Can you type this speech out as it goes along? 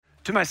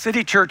To my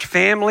City Church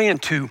family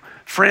and to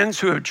friends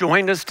who have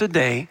joined us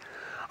today,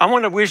 I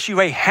want to wish you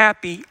a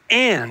happy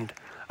and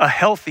a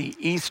healthy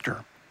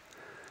Easter.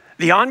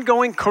 The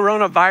ongoing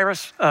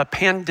coronavirus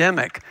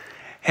pandemic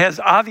has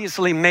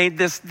obviously made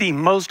this the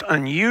most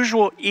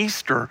unusual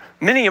Easter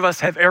many of us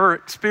have ever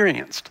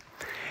experienced.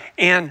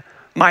 And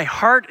my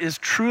heart is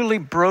truly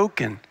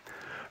broken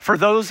for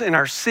those in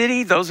our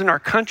city, those in our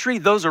country,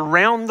 those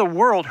around the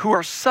world who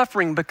are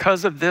suffering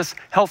because of this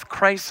health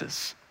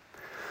crisis.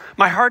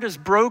 My heart is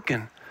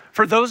broken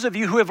for those of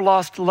you who have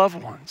lost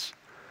loved ones,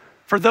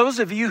 for those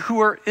of you who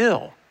are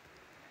ill,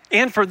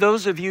 and for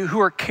those of you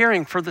who are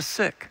caring for the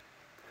sick.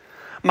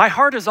 My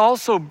heart is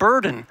also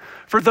burdened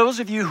for those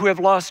of you who have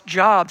lost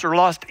jobs or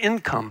lost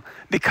income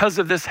because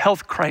of this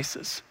health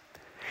crisis.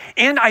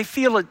 And I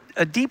feel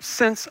a deep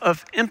sense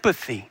of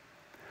empathy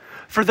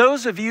for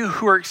those of you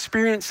who are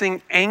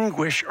experiencing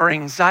anguish or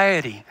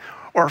anxiety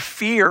or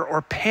fear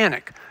or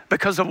panic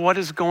because of what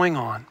is going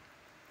on.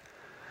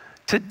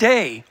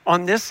 Today,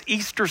 on this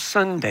Easter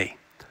Sunday,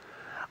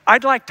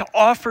 I'd like to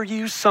offer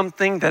you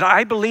something that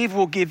I believe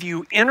will give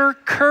you inner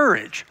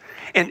courage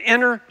and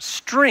inner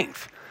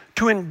strength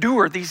to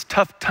endure these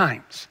tough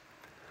times.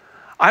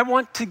 I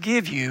want to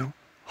give you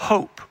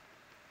hope.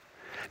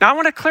 Now, I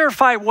want to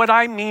clarify what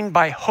I mean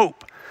by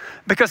hope,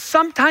 because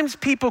sometimes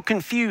people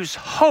confuse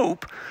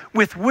hope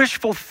with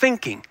wishful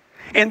thinking,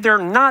 and they're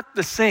not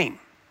the same.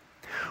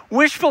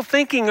 Wishful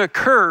thinking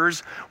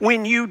occurs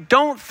when you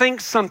don't think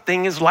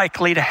something is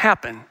likely to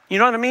happen. You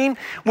know what I mean?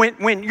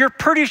 When you're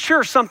pretty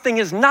sure something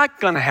is not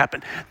going to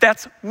happen.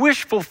 That's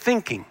wishful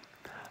thinking.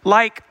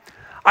 Like,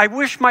 I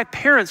wish my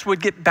parents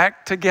would get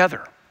back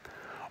together.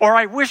 Or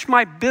I wish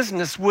my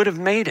business would have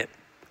made it.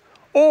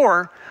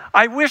 Or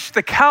I wish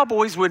the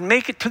Cowboys would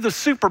make it to the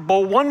Super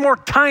Bowl one more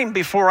time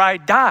before I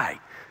die.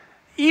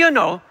 You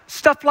know,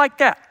 stuff like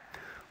that.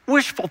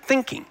 Wishful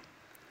thinking.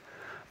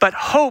 But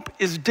hope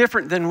is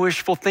different than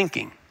wishful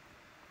thinking.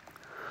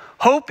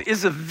 Hope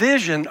is a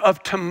vision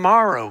of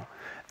tomorrow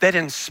that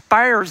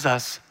inspires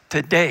us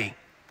today.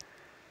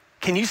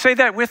 Can you say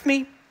that with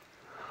me?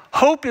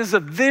 Hope is a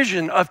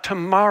vision of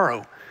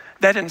tomorrow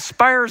that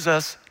inspires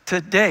us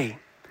today.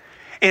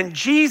 And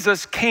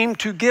Jesus came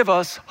to give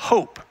us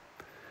hope.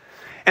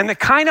 And the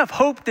kind of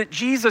hope that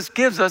Jesus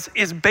gives us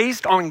is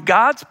based on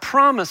God's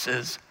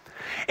promises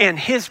and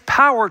his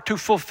power to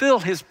fulfill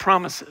his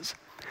promises.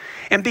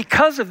 And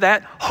because of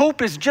that,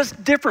 hope is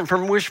just different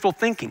from wishful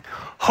thinking.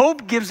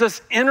 Hope gives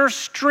us inner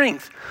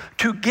strength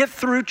to get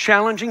through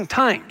challenging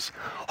times.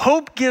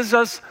 Hope gives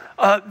us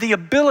the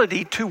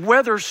ability to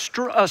weather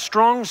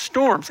strong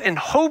storms. And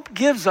hope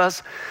gives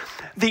us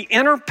the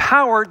inner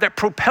power that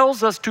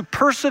propels us to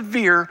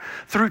persevere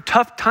through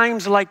tough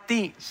times like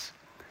these.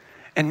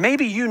 And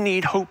maybe you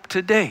need hope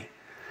today.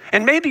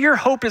 And maybe your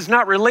hope is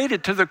not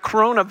related to the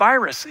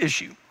coronavirus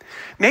issue.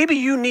 Maybe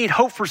you need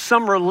hope for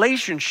some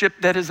relationship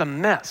that is a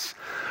mess.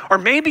 Or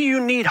maybe you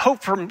need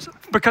hope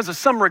because of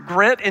some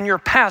regret in your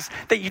past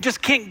that you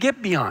just can't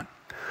get beyond.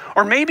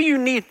 Or maybe you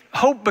need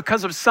hope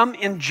because of some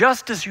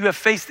injustice you have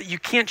faced that you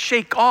can't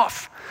shake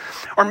off.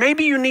 Or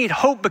maybe you need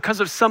hope because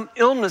of some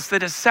illness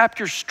that has sapped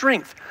your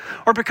strength.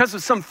 Or because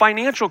of some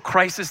financial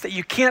crisis that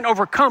you can't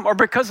overcome. Or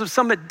because of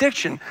some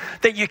addiction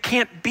that you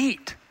can't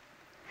beat.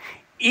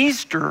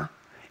 Easter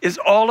is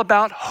all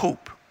about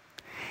hope.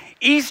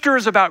 Easter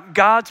is about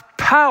God's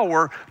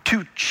power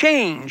to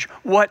change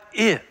what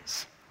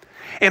is.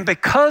 And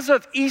because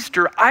of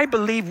Easter, I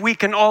believe we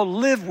can all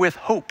live with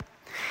hope.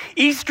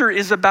 Easter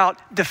is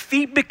about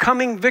defeat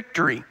becoming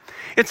victory.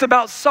 It's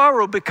about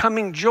sorrow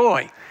becoming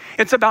joy.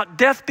 It's about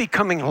death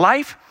becoming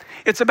life.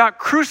 It's about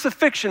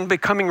crucifixion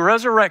becoming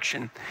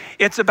resurrection.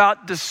 It's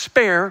about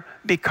despair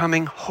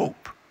becoming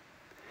hope.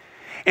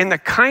 And the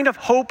kind of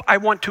hope I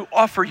want to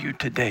offer you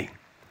today,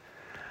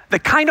 the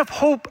kind of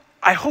hope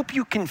I hope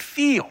you can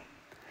feel,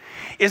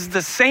 is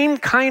the same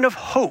kind of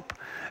hope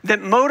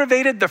that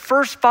motivated the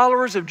first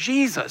followers of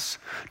Jesus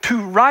to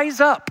rise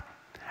up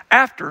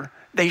after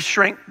they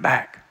shrank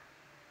back.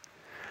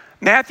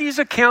 Matthew's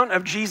account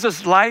of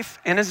Jesus' life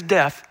and his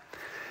death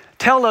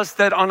tell us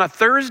that on a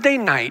Thursday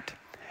night,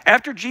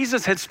 after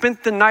Jesus had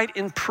spent the night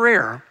in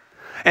prayer,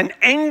 an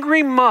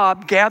angry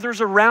mob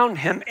gathers around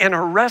him and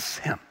arrests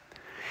him.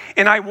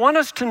 And I want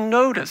us to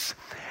notice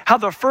how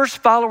the first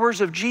followers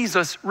of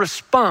Jesus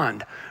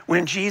respond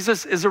when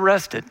Jesus is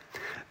arrested.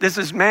 This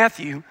is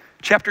Matthew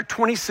chapter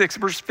 26,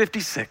 verse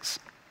 56.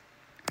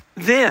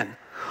 Then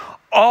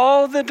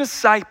all the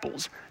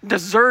disciples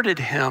deserted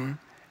him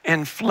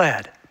and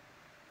fled.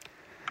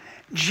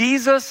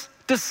 Jesus'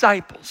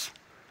 disciples,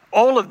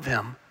 all of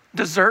them,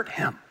 desert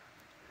him.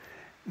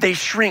 They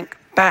shrink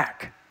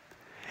back.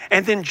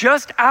 And then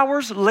just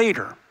hours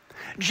later,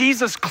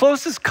 Jesus'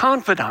 closest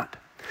confidant,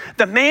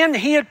 the man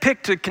he had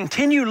picked to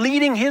continue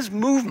leading his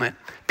movement,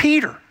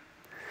 Peter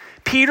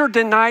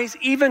denies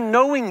even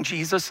knowing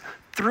Jesus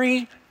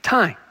 3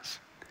 times.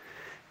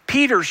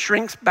 Peter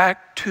shrinks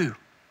back too.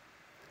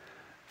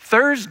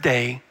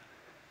 Thursday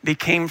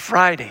became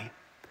Friday.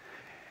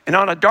 And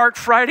on a dark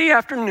Friday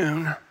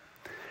afternoon,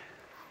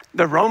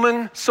 the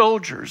Roman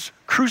soldiers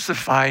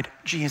crucified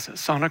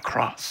Jesus on a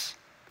cross.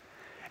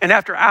 And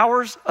after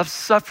hours of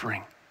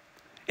suffering,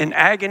 in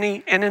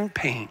agony and in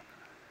pain,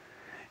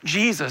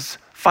 Jesus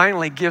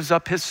finally gives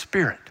up his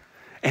spirit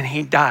and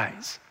he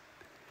dies.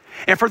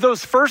 And for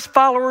those first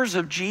followers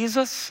of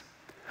Jesus,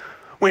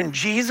 when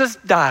Jesus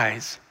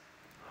dies,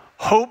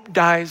 hope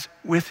dies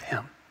with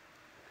him.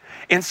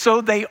 And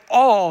so they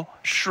all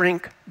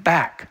shrink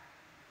back.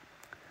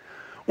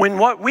 When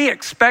what we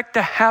expect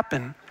to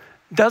happen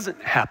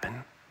doesn't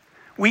happen,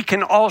 we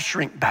can all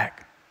shrink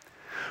back.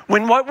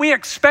 When what we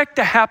expect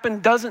to happen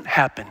doesn't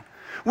happen,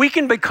 we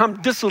can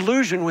become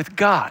disillusioned with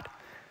God.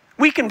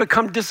 We can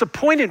become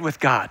disappointed with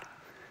God.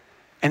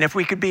 And if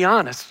we could be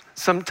honest,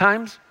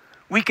 sometimes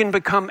we can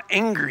become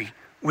angry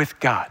with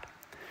God.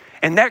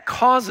 And that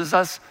causes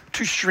us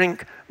to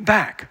shrink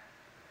back.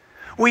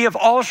 We have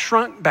all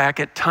shrunk back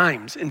at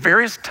times, in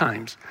various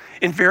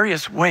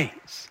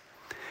ways.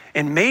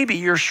 And maybe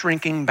you're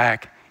shrinking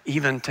back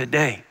even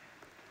today.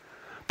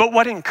 But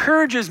what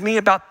encourages me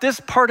about this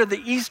part of the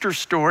Easter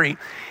story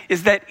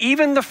is that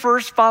even the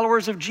first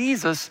followers of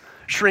Jesus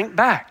shrink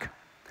back.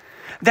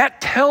 That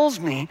tells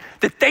me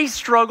that they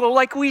struggle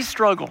like we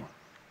struggle.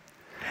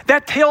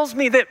 That tells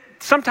me that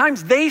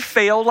sometimes they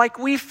fail like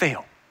we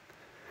fail.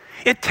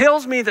 It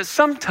tells me that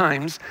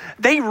sometimes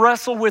they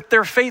wrestle with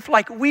their faith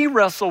like we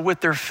wrestle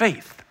with their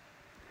faith.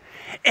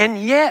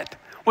 And yet,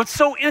 what's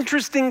so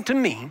interesting to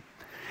me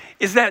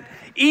is that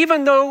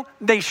even though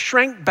they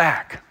shrank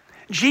back,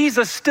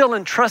 Jesus still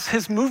entrusts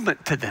his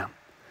movement to them.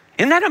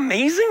 Isn't that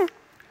amazing?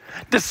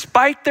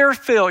 Despite their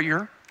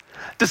failure,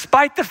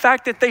 despite the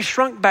fact that they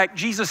shrunk back,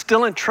 Jesus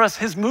still entrusts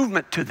his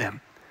movement to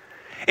them.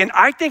 And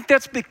I think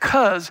that's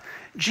because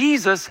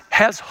Jesus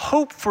has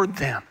hope for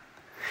them.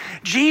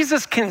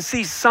 Jesus can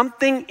see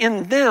something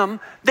in them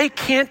they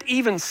can't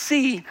even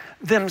see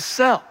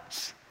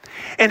themselves.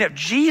 And if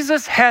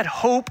Jesus had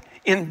hope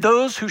in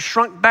those who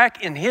shrunk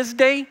back in his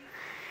day,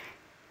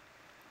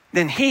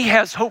 then he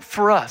has hope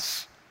for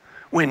us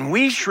when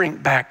we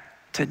shrink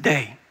back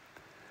today.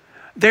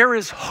 There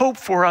is hope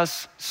for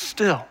us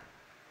still.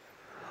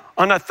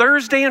 On a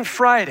Thursday and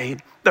Friday,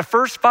 the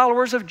first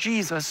followers of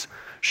Jesus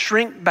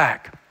shrink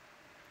back.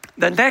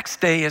 The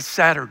next day is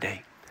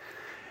Saturday.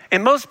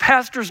 And most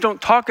pastors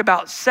don't talk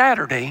about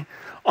Saturday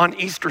on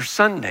Easter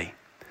Sunday.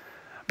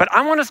 But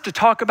I want us to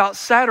talk about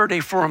Saturday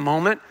for a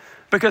moment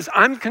because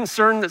I'm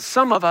concerned that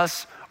some of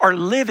us are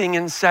living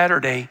in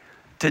Saturday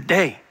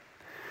today.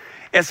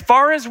 As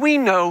far as we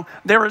know,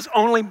 there has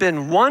only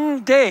been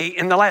one day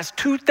in the last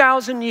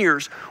 2,000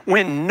 years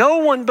when no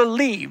one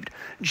believed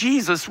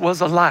Jesus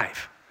was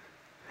alive.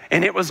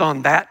 And it was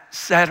on that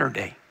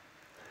Saturday.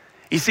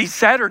 You see,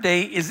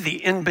 Saturday is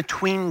the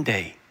in-between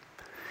day.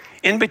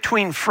 In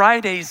between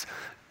Friday's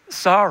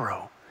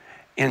sorrow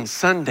and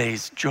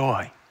Sunday's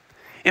joy.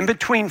 In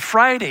between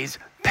Friday's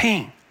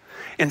pain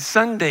and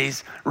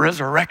Sunday's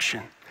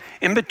resurrection.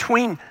 In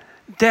between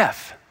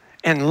death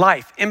and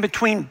life. In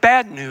between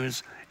bad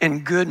news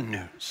and good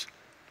news.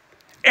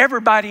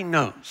 Everybody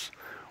knows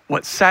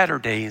what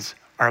Saturdays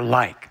are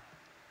like.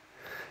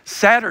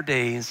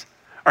 Saturdays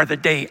are the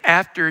day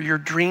after your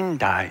dream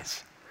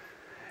dies.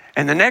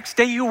 And the next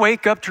day you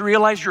wake up to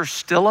realize you're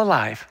still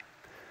alive,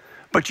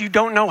 but you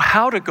don't know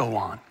how to go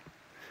on.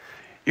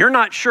 You're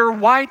not sure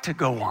why to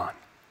go on.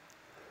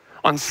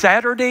 On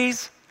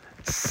Saturdays,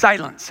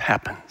 silence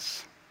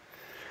happens.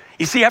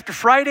 You see, after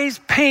Friday's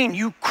pain,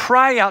 you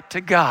cry out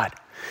to God.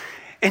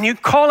 And you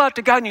call out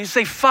to God and you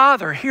say,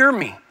 Father, hear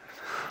me.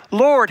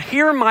 Lord,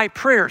 hear my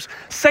prayers.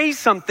 Say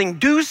something,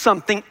 do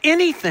something,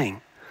 anything.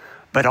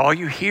 But all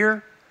you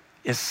hear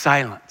is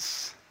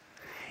silence.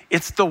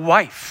 It's the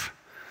wife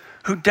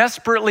who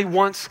desperately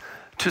wants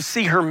to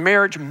see her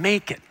marriage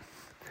make it.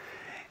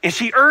 And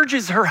she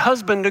urges her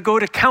husband to go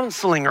to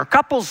counseling or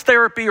couples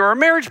therapy or a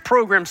marriage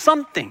program,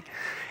 something.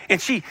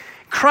 And she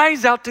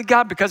cries out to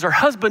God because her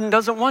husband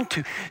doesn't want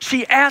to.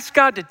 She asks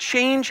God to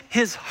change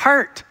his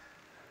heart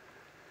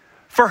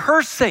for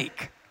her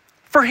sake,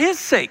 for his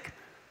sake,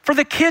 for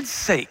the kids'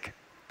 sake.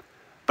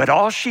 But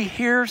all she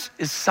hears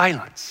is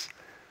silence.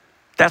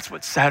 That's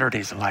what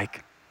Saturday's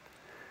like.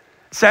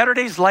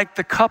 Saturday's like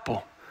the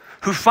couple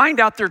who find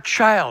out their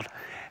child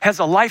has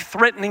a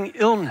life-threatening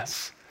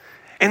illness.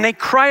 And they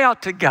cry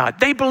out to God.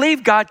 They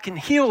believe God can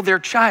heal their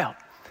child.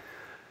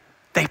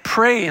 They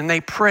pray and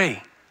they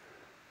pray.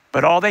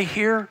 But all they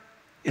hear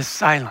is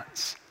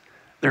silence.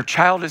 Their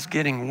child is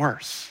getting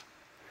worse.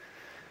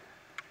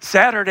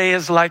 Saturday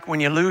is like when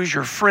you lose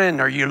your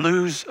friend or you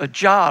lose a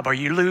job or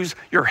you lose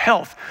your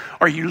health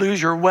or you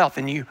lose your wealth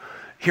and you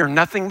hear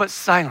nothing but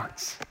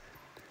silence.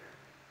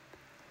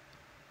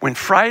 When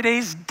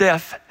Friday's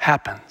death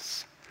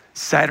happens,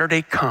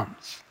 Saturday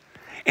comes.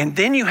 And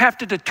then you have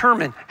to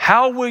determine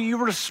how will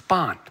you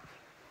respond.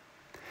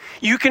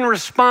 You can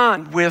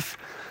respond with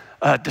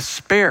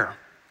despair.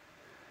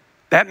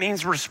 That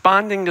means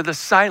responding to the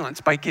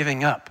silence by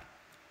giving up.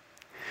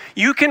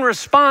 You can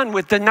respond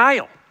with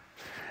denial.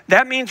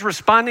 That means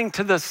responding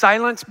to the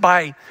silence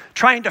by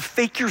trying to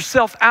fake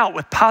yourself out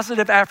with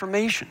positive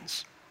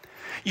affirmations.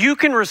 You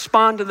can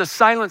respond to the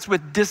silence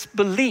with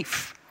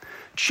disbelief,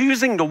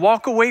 choosing to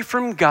walk away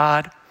from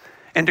God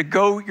and to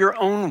go your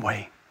own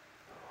way.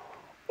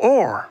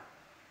 Or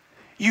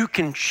you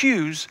can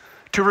choose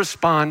to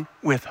respond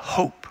with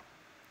hope.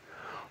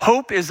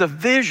 Hope is a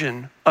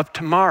vision of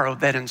tomorrow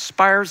that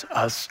inspires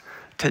us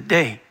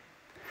today.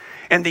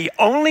 And the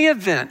only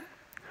event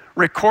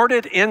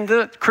recorded in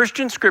the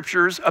Christian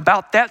scriptures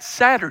about that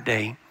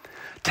Saturday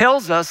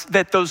tells us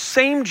that those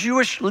same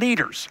Jewish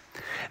leaders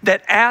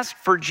that asked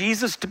for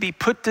Jesus to be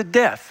put to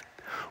death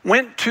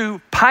went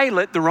to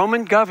Pilate, the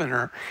Roman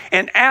governor,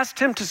 and asked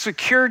him to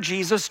secure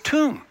Jesus'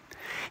 tomb.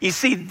 You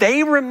see,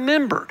 they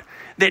remembered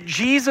that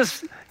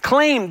Jesus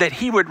claimed that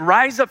he would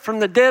rise up from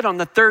the dead on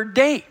the third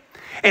day.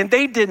 And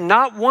they did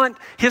not want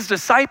his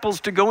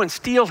disciples to go and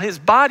steal his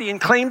body and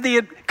claim they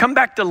had come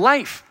back to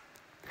life.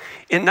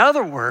 In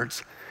other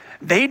words,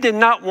 they did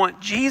not want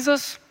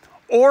Jesus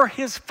or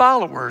his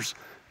followers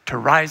to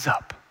rise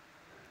up.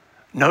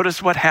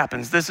 Notice what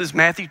happens. This is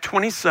Matthew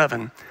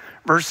 27,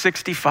 verse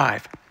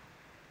 65.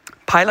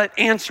 Pilate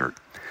answered,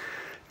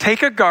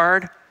 "Take a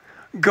guard,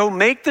 go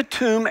make the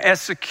tomb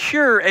as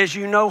secure as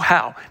you know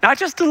how." Not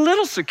just a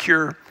little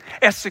secure,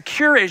 as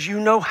secure as you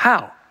know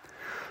how.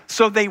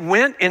 So they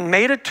went and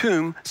made a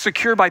tomb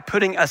secure by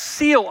putting a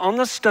seal on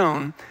the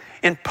stone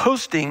and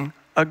posting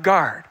a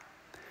guard.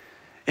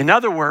 In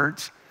other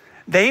words,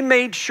 they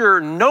made sure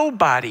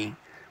nobody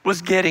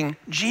was getting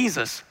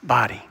Jesus'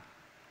 body.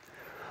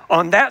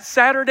 On that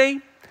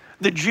Saturday,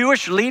 the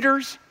Jewish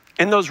leaders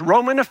and those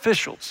Roman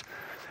officials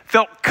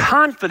felt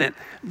confident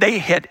they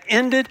had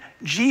ended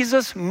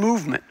Jesus'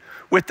 movement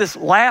with this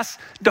last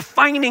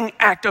defining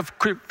act of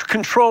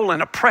control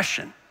and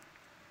oppression.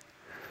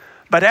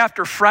 But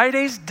after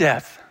Friday's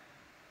death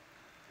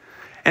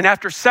and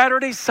after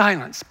Saturday's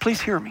silence,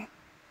 please hear me.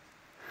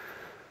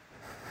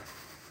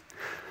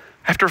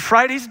 After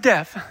Friday's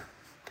death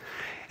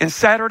and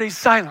Saturday's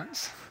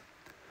silence,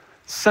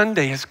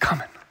 Sunday is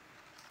coming.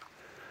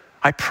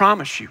 I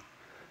promise you,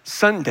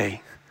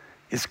 Sunday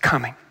is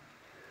coming.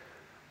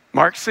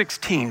 Mark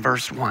 16,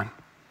 verse 1.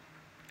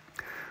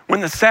 When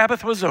the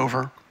Sabbath was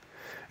over,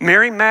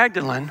 Mary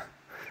Magdalene,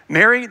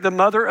 Mary the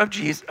mother of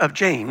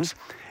James,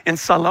 and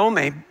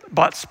Salome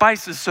bought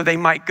spices so they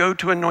might go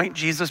to anoint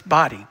Jesus'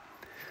 body.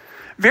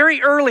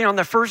 Very early on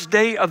the first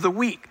day of the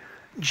week,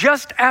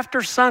 just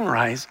after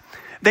sunrise,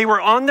 they were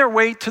on their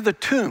way to the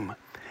tomb,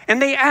 and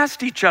they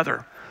asked each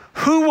other,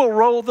 "Who will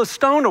roll the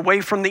stone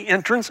away from the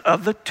entrance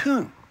of the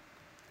tomb?"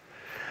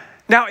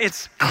 Now,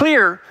 it's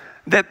clear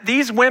that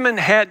these women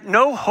had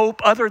no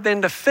hope other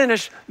than to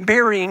finish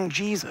burying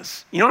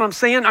Jesus. You know what I'm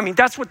saying? I mean,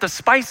 that's what the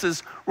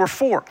spices were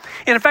for.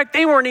 And in fact,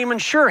 they weren't even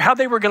sure how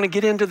they were going to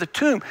get into the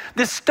tomb.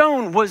 This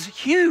stone was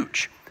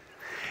huge.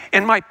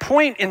 And my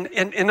point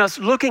in us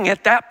looking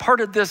at that part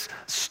of this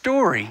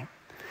story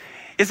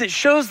is it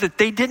shows that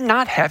they did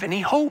not have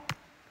any hope.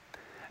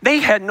 They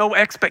had no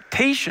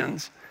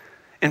expectations.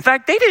 In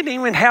fact, they didn't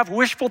even have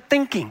wishful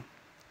thinking.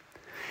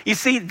 You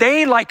see,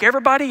 they, like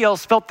everybody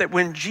else, felt that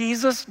when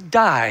Jesus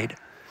died,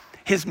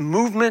 his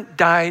movement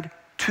died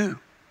too.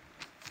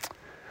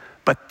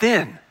 But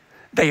then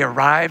they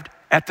arrived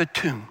at the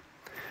tomb.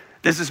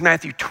 This is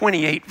Matthew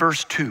 28,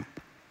 verse 2.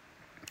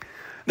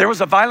 There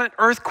was a violent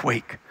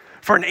earthquake,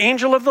 for an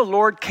angel of the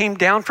Lord came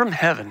down from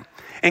heaven,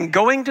 and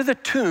going to the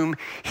tomb,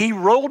 he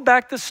rolled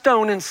back the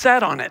stone and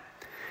sat on it.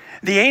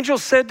 The angel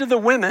said to the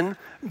women,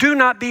 "Do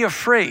not be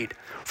afraid,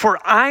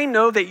 for I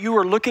know that you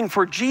are looking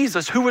for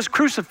Jesus who was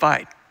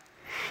crucified.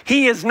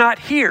 He is not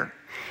here.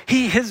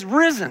 He has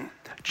risen,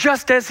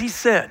 just as he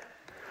said."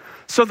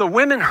 So the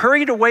women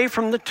hurried away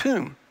from the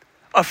tomb,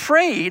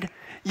 afraid,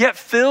 yet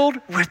filled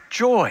with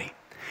joy,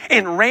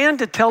 and ran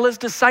to tell his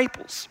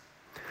disciples.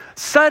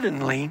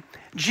 Suddenly,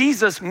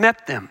 Jesus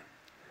met them.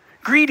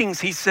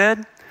 "Greetings," he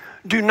said.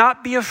 "Do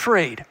not be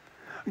afraid.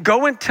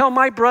 Go and tell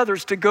my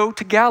brothers to go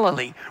to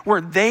Galilee,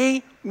 where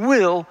they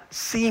will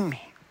see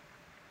me."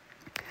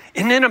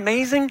 Isn't it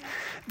amazing?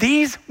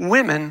 These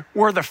women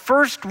were the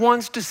first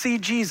ones to see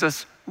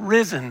Jesus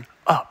risen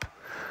up.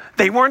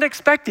 They weren't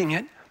expecting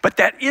it, but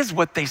that is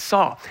what they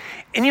saw.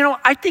 And you know,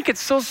 I think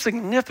it's so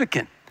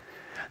significant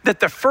that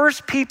the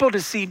first people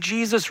to see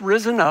Jesus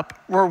risen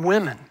up were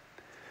women.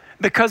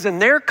 Because in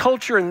their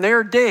culture, in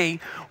their day,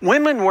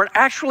 women were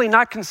actually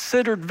not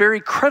considered very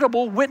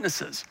credible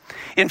witnesses.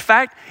 In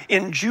fact,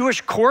 in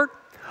Jewish court,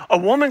 a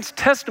woman's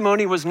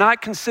testimony was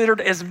not considered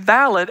as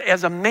valid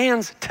as a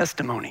man's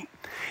testimony.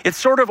 It's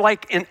sort of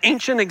like an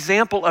ancient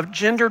example of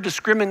gender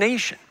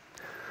discrimination.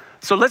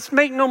 So let's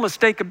make no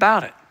mistake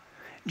about it.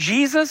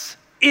 Jesus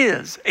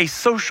is a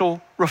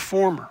social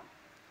reformer.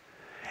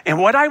 And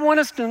what I want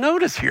us to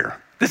notice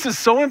here, this is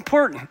so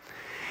important,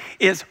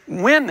 is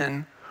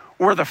women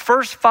were the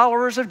first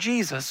followers of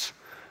Jesus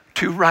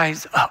to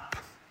rise up.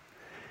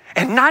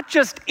 And not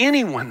just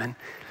any women.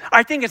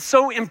 I think it's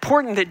so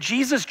important that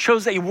Jesus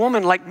chose a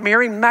woman like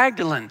Mary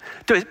Magdalene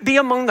to be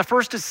among the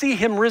first to see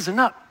him risen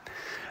up.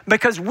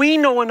 Because we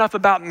know enough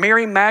about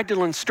Mary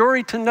Magdalene's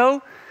story to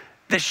know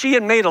that she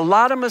had made a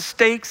lot of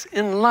mistakes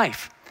in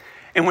life.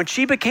 And when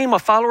she became a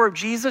follower of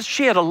Jesus,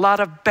 she had a lot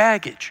of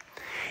baggage.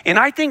 And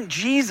I think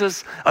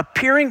Jesus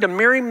appearing to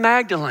Mary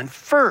Magdalene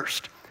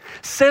first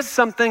says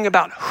something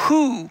about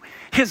who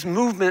his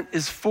movement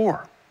is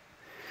for.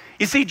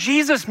 You see,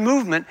 Jesus'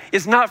 movement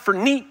is not for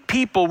neat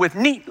people with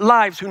neat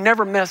lives who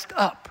never messed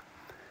up.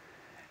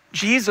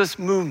 Jesus'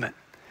 movement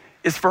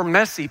is for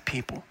messy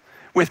people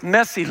with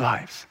messy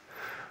lives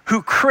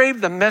who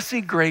crave the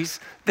messy grace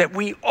that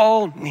we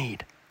all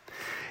need.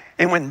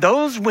 And when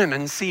those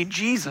women see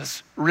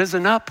Jesus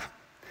risen up,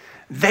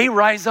 they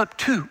rise up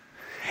too.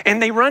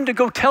 And they run to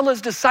go tell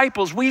his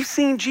disciples, we've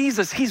seen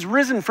Jesus, he's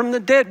risen from the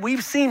dead,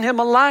 we've seen him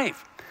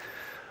alive.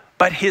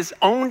 But his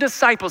own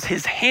disciples,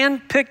 his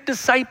hand-picked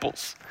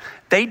disciples,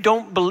 they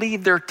don't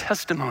believe their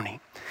testimony.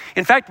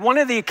 In fact, one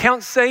of the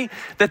accounts say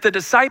that the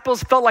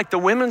disciples felt like the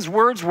women's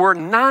words were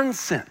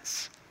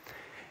nonsense.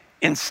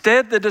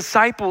 Instead, the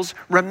disciples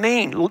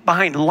remained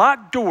behind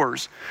locked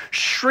doors,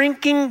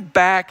 shrinking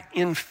back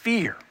in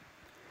fear.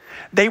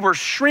 They were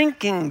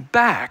shrinking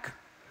back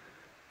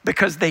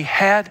because they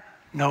had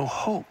no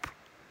hope.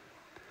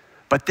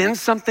 But then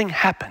something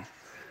happened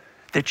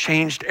that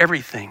changed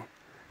everything.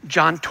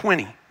 John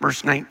 20,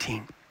 verse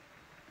 19.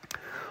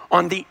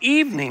 On the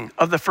evening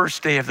of the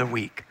first day of the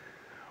week,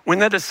 when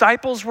the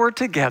disciples were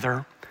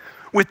together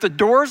with the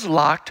doors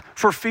locked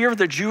for fear of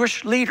the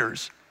Jewish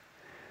leaders,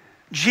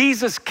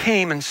 Jesus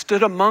came and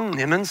stood among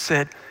them and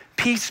said,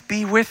 "Peace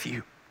be with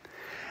you."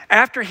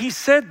 After he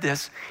said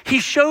this, he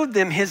showed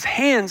them his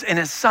hands and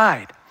his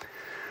side.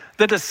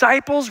 The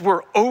disciples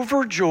were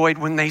overjoyed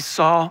when they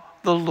saw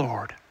the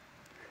Lord.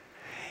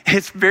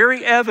 It's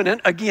very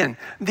evident, again,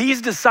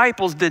 these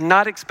disciples did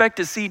not expect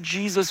to see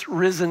Jesus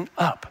risen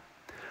up.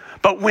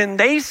 But when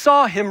they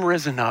saw him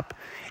risen up,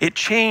 it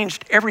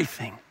changed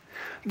everything.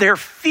 Their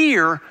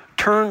fear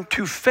turned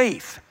to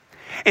faith.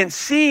 And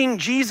seeing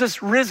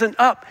Jesus risen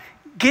up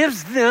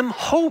gives them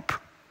hope.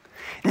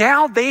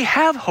 Now they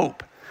have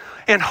hope.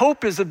 And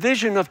hope is a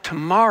vision of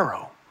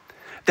tomorrow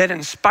that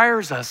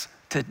inspires us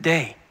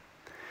today.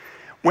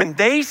 When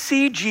they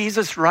see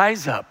Jesus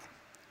rise up,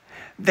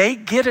 they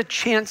get a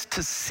chance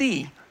to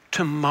see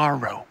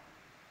tomorrow.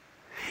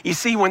 You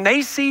see, when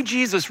they see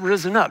Jesus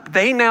risen up,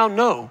 they now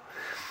know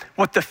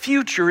what the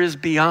future is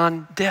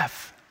beyond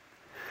death.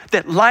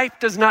 That life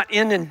does not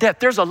end in death.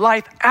 There's a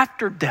life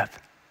after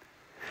death.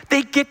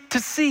 They get to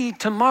see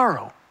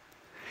tomorrow.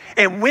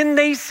 And when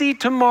they see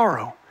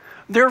tomorrow,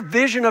 their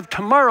vision of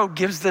tomorrow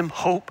gives them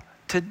hope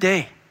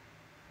today.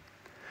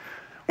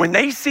 When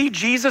they see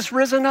Jesus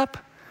risen up,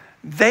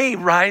 they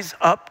rise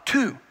up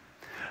too.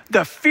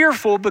 The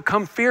fearful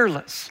become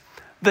fearless.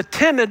 The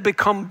timid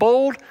become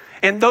bold,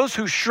 and those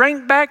who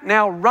shrank back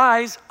now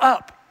rise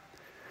up.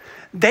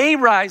 They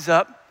rise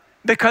up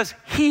because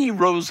he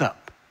rose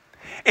up.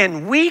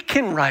 And we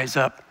can rise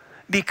up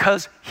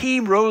because he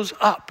rose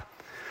up.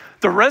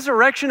 The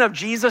resurrection of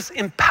Jesus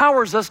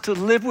empowers us to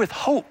live with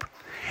hope.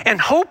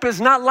 And hope is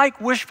not like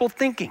wishful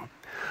thinking.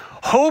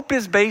 Hope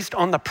is based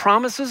on the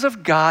promises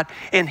of God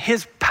and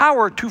his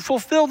power to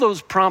fulfill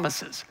those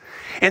promises.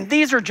 And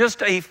these are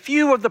just a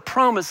few of the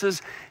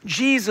promises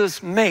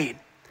Jesus made.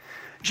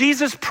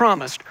 Jesus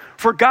promised,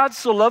 "For God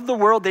so loved the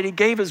world that he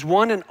gave his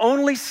one and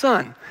only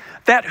Son,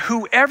 that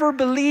whoever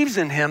believes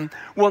in him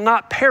will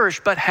not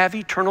perish but have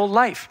eternal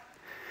life."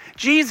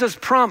 Jesus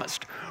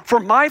promised, "For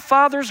my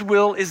Father's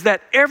will is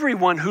that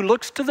everyone who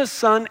looks to the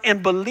Son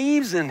and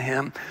believes in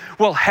him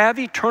will have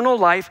eternal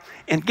life,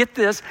 and get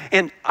this,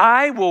 and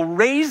I will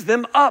raise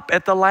them up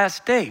at the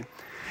last day."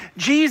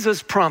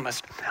 Jesus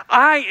promised,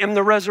 "I am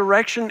the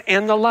resurrection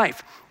and the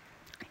life.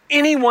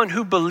 Anyone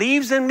who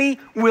believes in me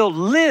will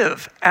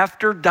live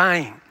after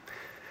dying."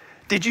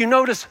 Did you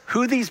notice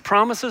who these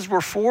promises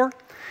were for?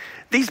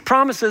 These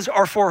promises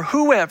are for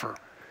whoever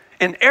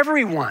and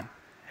everyone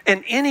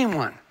and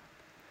anyone.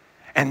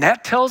 And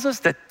that tells us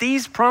that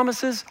these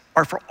promises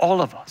are for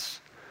all of us.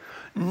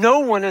 No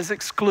one is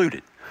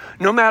excluded.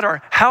 No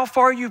matter how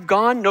far you've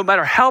gone, no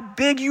matter how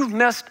big you've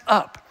messed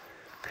up,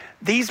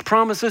 these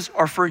promises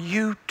are for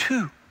you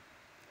too.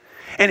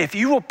 And if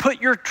you will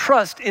put your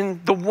trust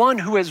in the one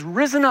who has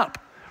risen up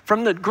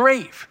from the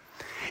grave,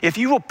 if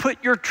you will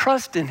put your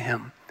trust in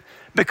him,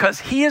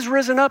 because he has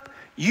risen up,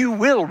 you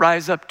will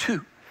rise up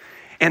too.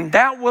 And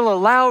that will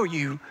allow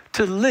you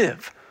to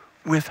live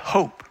with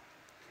hope.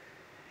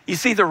 You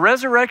see, the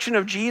resurrection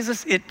of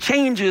Jesus, it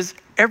changes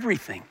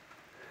everything.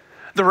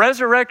 The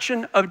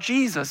resurrection of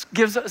Jesus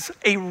gives us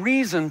a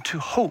reason to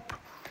hope.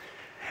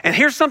 And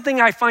here's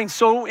something I find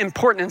so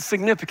important and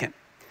significant.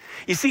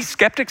 You see,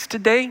 skeptics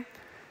today,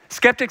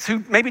 skeptics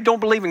who maybe don't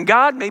believe in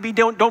God, maybe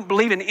don't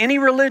believe in any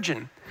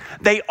religion,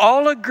 they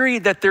all agree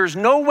that there's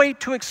no way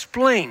to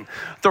explain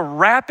the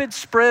rapid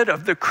spread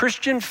of the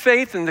Christian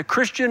faith and the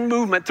Christian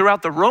movement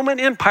throughout the Roman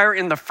Empire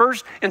in the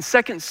 1st and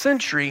 2nd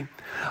century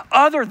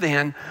other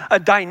than a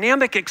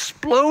dynamic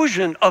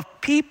explosion of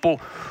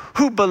people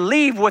who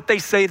believe what they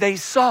say they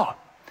saw.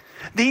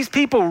 These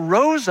people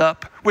rose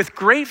up with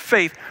great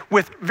faith,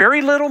 with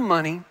very little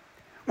money,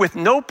 with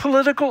no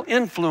political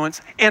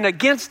influence, and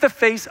against the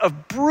face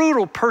of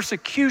brutal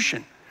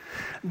persecution.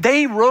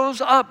 They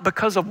rose up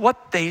because of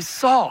what they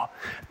saw.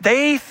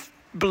 They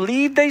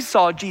believed they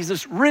saw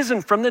Jesus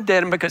risen from the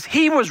dead, and because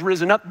he was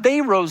risen up,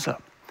 they rose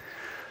up.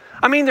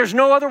 I mean, there's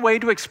no other way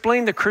to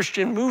explain the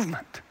Christian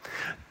movement.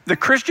 The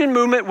Christian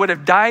movement would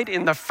have died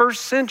in the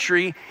first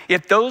century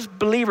if those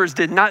believers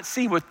did not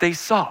see what they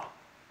saw.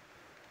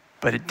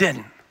 But it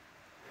didn't.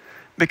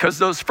 Because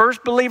those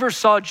first believers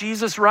saw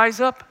Jesus rise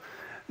up,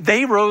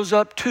 they rose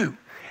up too.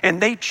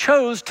 And they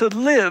chose to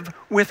live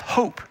with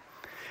hope.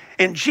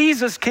 And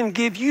Jesus can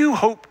give you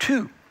hope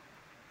too.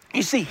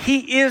 You see,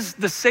 he is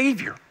the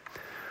Savior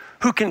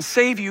who can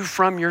save you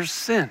from your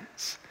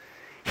sins.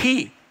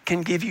 He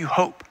can give you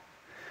hope.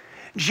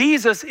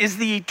 Jesus is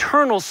the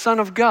eternal Son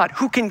of God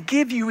who can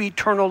give you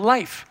eternal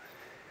life.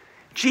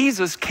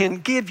 Jesus can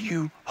give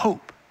you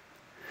hope.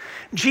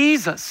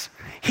 Jesus,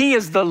 he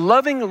is the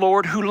loving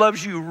Lord who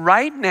loves you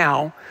right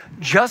now,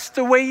 just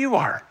the way you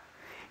are.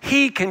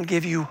 He can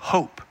give you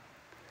hope.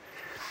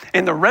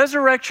 And the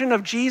resurrection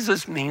of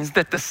Jesus means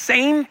that the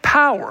same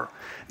power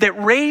that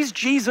raised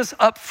Jesus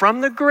up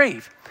from the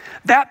grave,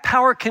 that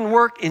power can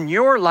work in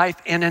your life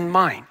and in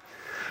mine.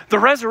 The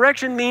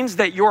resurrection means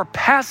that your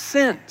past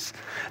sins,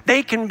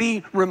 they can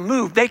be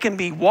removed, they can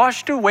be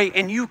washed away,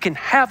 and you can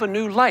have a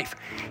new life.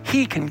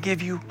 He can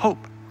give you hope.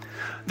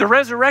 The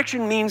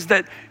resurrection means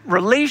that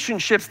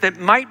relationships that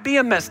might be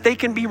a mess, they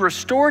can be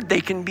restored, they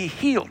can be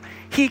healed.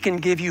 He can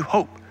give you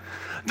hope.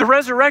 The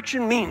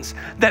resurrection means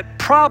that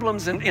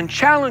problems and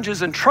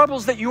challenges and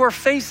troubles that you are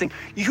facing,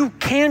 you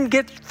can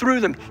get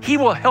through them. He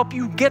will help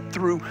you get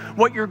through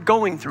what you're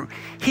going through.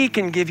 He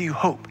can give you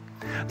hope.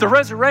 The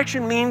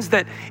resurrection means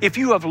that if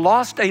you have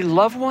lost a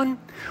loved one,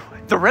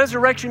 the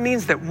resurrection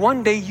means that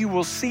one day you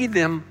will see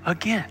them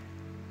again.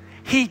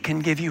 He can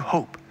give you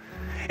hope.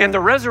 And the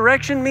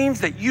resurrection means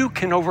that you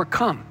can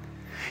overcome.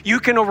 You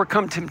can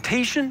overcome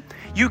temptation.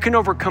 You can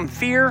overcome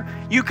fear.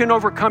 You can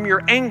overcome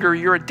your anger,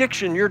 your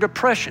addiction, your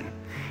depression.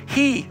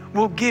 He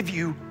will give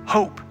you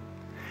hope.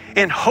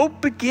 And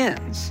hope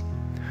begins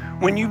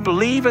when you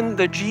believe in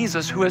the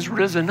Jesus who has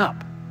risen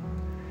up.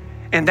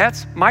 And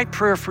that's my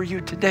prayer for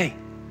you today,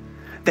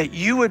 that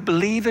you would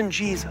believe in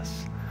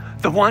Jesus,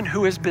 the one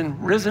who has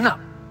been risen up.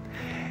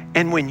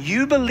 And when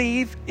you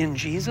believe in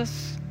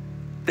Jesus,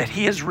 that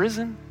he has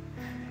risen,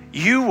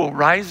 you will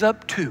rise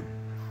up too.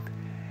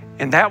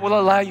 And that will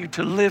allow you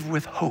to live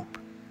with hope.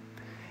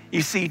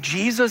 You see,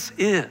 Jesus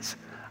is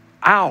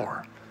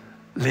our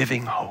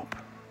living hope.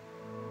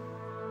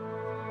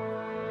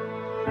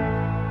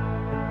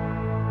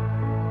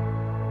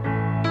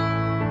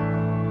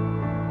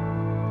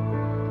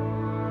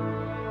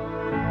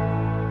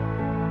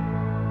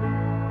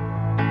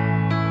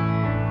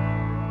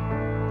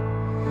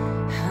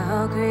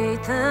 How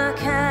great the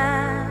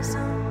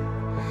chasm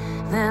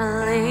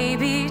that lay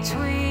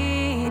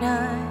between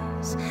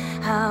us,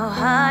 how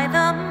high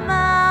the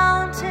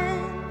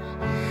mountain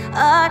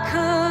I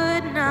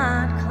could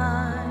not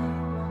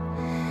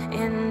climb.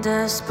 In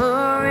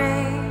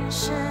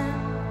desperation,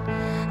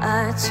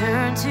 I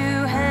turned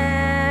to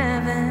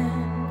heaven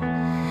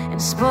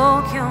and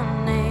spoke your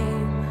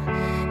name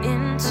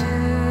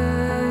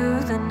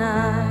into the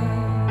night.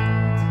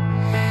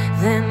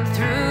 Then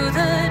through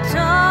the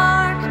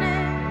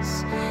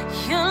darkness,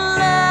 your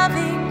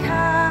loving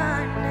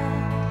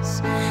kindness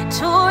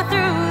tore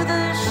through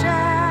the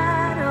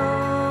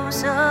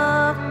shadows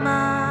of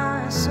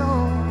my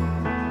soul.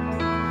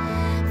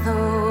 The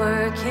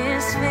work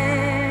is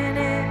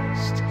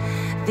finished,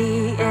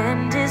 the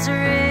end is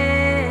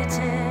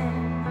written.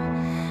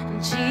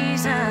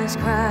 Jesus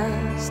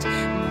Christ,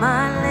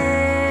 my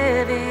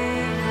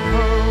living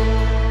hope.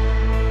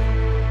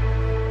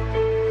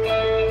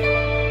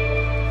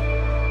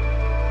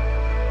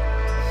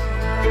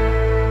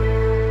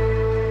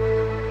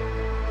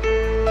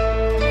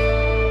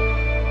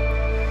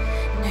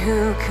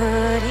 Who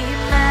could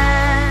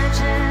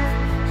imagine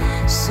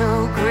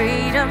so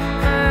great a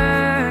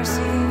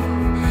mercy?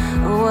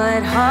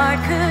 What heart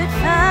could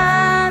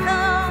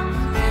fathom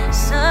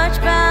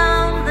such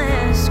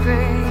boundless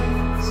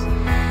grace?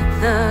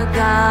 The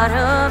God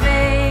of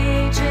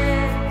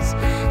ages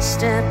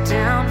stepped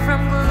down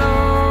from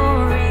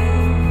glory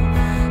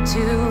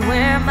to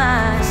wear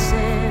my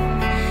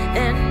sin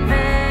and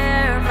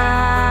bear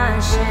my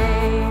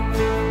shame.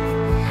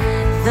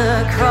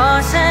 The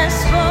cross has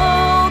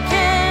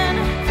spoken,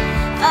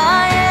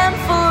 I am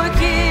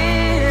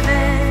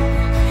forgiven.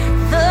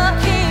 The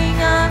King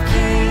of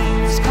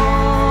Kings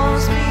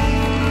calls me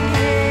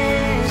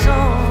his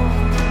own.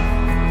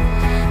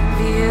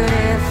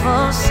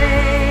 Beautiful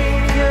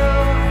Savior,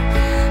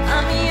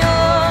 I'm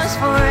yours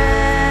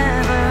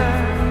forever.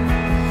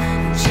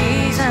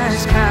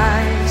 Jesus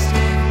Christ,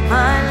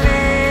 my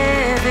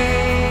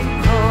living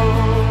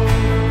hope.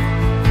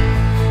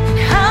 And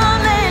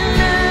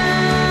hallelujah,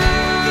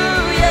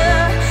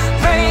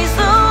 praise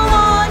the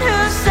one who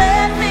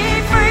set me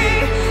free.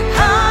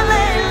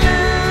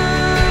 Hallelujah,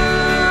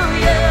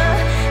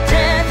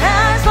 death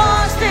has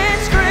lost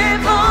its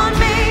grip on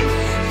me.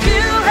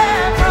 You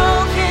have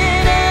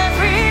broken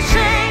every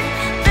chain.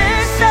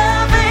 There's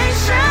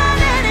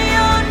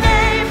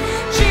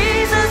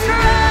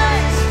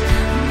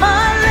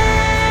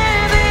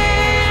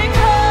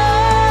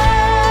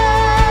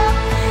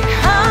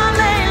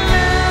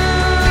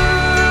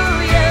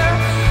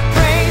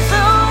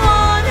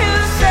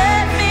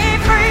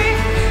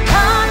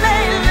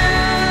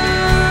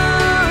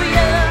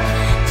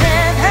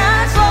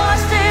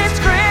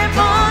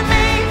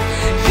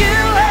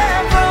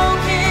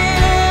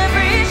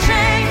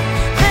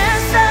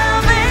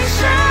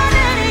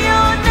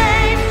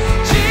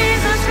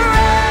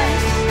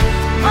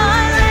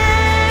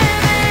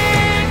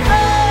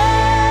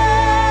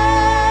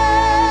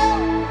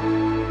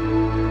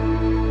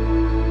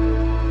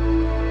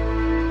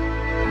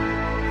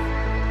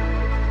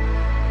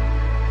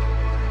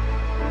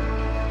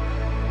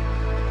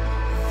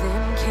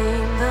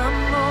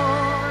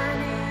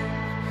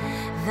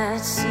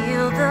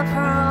sealed the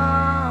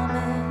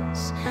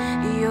promise.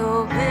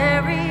 Your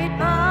buried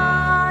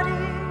body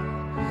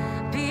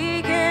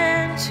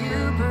began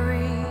to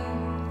breathe.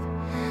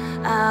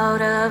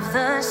 Out of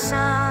the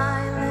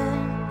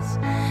silence,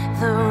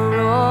 the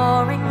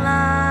roaring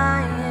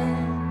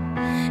lion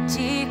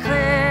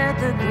declared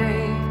the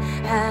grave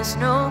has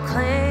no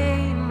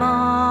claim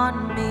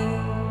on me.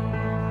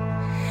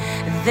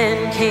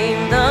 Then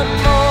came the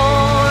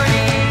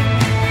morning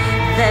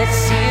that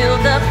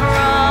sealed the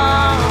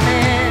promise.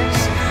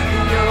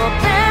 Your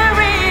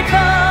buried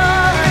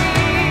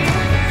body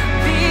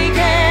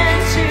began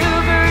to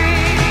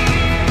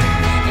breathe,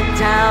 and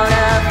out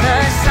of the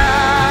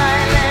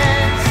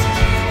silence,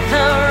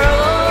 the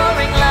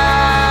roaring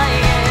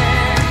lion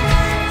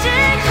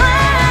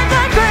declared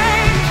the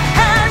grave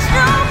has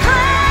no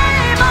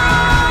claim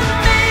on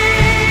me.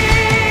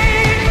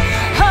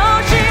 Oh,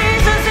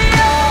 Jesus,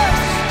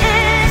 yours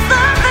is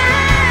the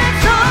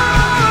victory.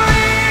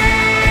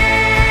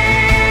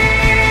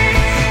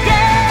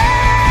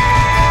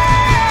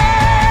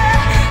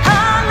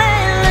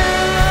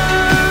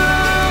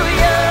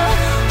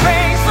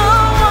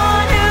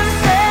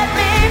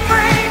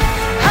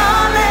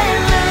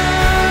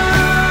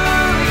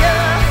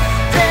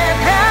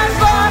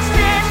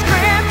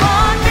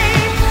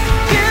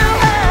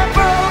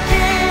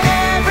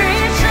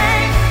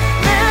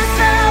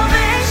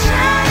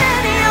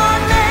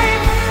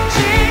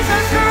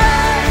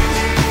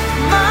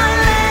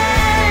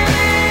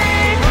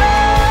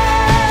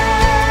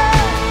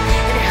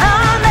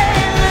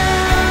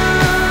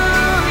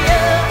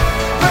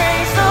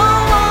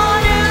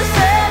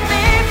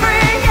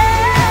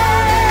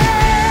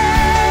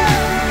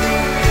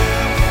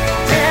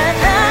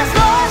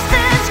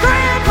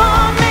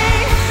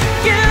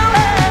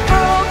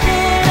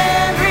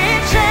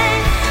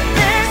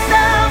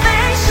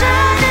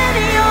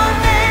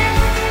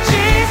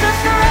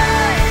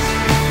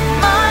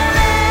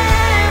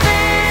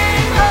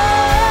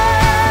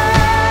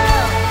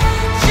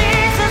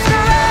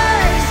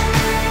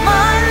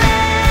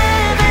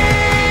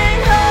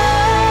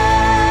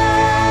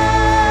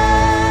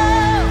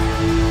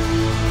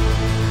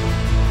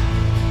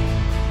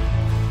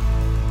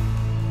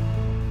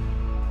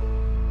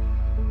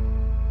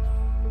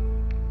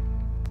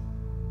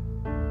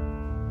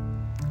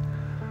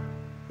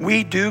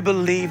 We do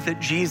believe that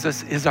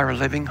Jesus is our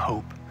living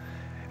hope.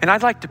 And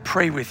I'd like to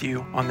pray with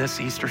you on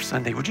this Easter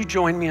Sunday. Would you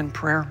join me in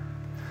prayer?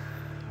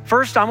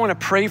 First, I want to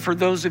pray for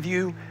those of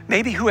you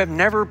maybe who have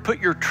never put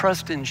your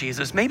trust in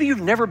Jesus. Maybe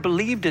you've never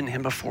believed in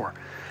him before.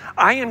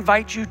 I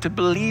invite you to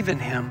believe in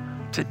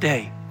him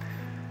today.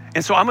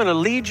 And so I'm going to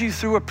lead you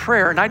through a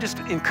prayer, and I just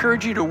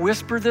encourage you to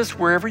whisper this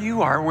wherever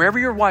you are, wherever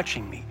you're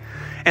watching me,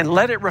 and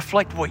let it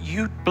reflect what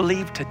you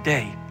believe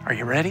today. Are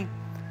you ready?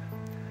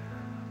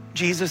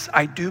 Jesus,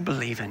 I do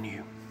believe in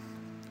you.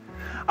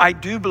 I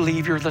do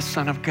believe you're the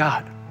Son of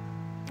God.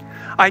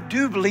 I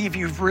do believe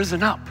you've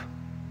risen up.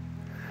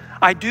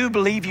 I do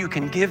believe you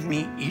can give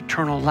me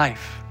eternal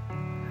life.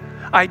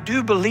 I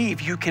do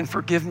believe you can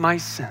forgive my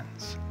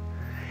sins.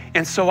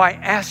 And so I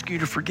ask you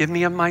to forgive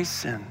me of my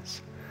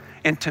sins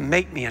and to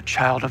make me a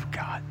child of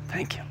God.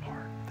 Thank you,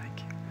 Lord. Thank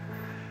you.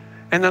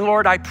 And then,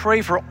 Lord, I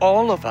pray for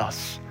all of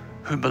us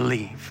who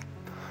believe,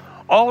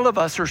 all of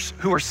us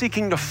who are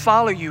seeking to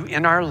follow you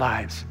in our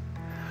lives.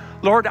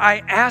 Lord, I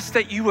ask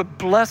that you would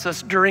bless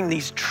us during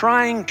these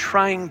trying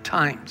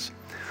times.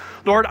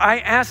 Lord, I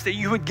ask that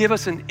you would give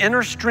us an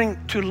inner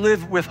strength to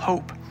live with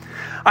hope.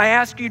 I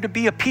ask you to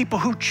be a people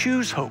who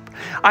choose hope.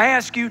 I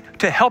ask you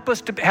to help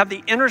us to have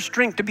the inner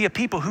strength to be a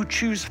people who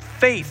choose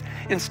faith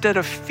instead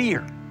of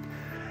fear.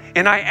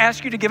 And I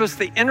ask you to give us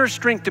the inner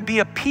strength to be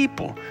a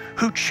people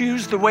who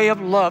choose the way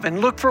of love and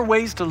look for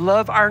ways to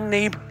love our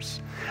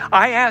neighbors.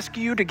 I ask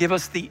you to give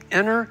us the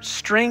inner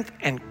strength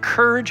and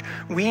courage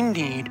we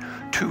need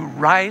to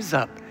rise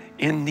up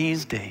in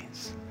these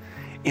days.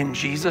 In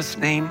Jesus'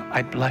 name,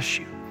 I bless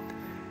you.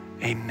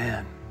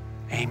 Amen.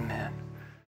 Amen.